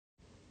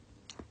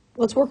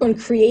let's work on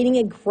creating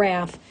a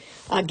graph,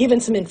 given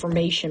some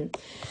information.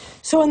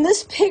 So in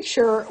this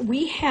picture,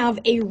 we have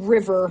a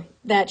river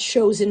that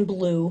shows in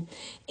blue,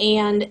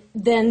 and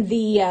then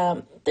they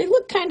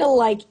look kind of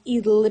like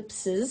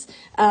ellipses.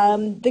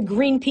 The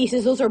green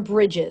pieces, those are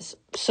bridges.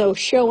 So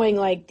showing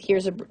like,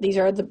 these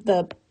are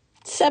the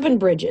 7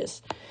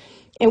 bridges.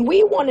 And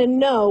we want to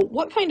know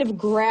what kind of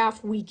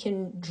graph we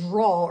can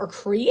draw or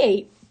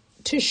create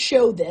to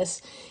show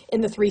this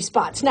in the 3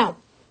 spots. Now,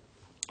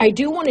 I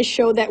do want to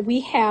show that we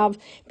have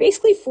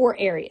basically 4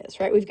 areas,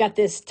 right? We've got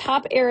this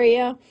top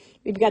area,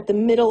 we've got the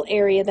middle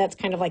area, that's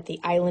kind of like the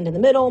island in the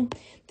middle,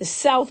 the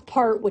south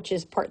part, which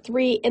is part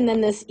 3, and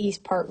then this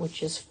east part,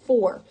 which is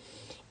 4.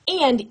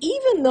 And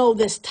even though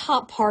this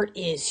top part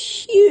is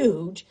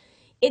huge,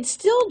 it's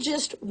still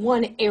just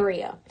one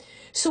area.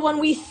 So when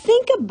we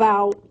think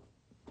about,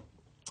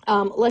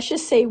 let's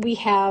just say we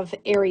have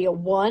area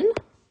 1,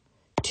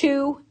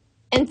 2,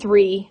 and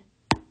 3,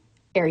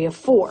 area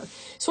 4.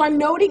 So I'm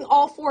noting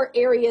all 4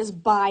 areas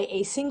by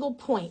a single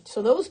point.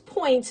 So those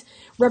points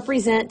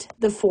represent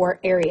the 4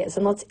 areas.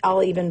 And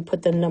I'll even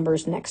put the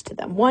numbers next to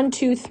them. 1,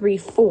 2, 3,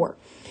 4.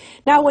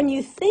 Now, when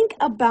you think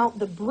about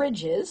the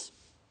bridges,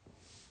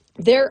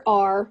 there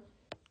are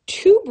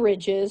 2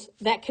 bridges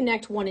that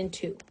connect 1 and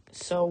 2.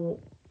 So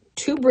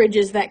 2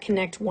 bridges that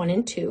connect 1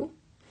 and 2.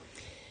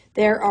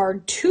 There are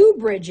 2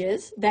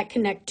 bridges that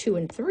connect 2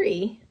 and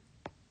 3.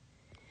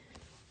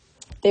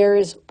 There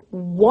is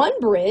 1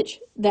 bridge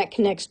that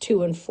connects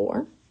 2 and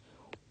 4,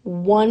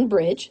 1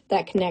 bridge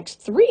that connects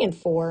 3 and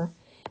 4,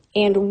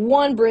 and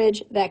 1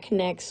 bridge that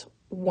connects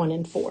 1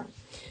 and 4.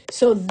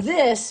 So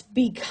this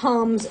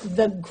becomes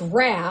the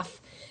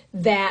graph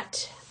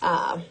that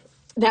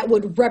that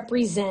would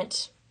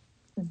represent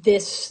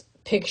this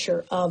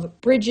picture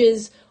of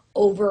bridges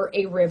over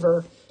a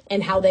river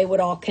and how they would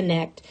all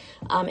connect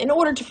in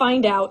order to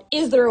find out,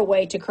 is there a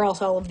way to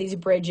cross all of these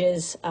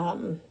bridges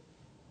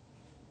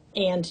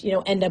and,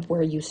 end up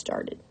where you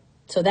started.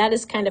 So that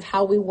is kind of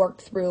how we work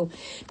through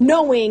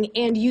knowing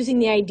and using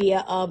the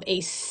idea of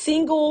a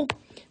single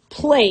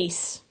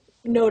place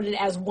noted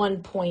as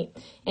one point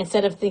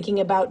instead of thinking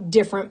about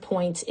different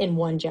points in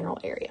one general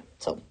area.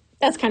 So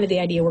that's kind of the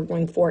idea we're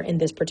going for in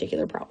this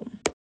particular problem.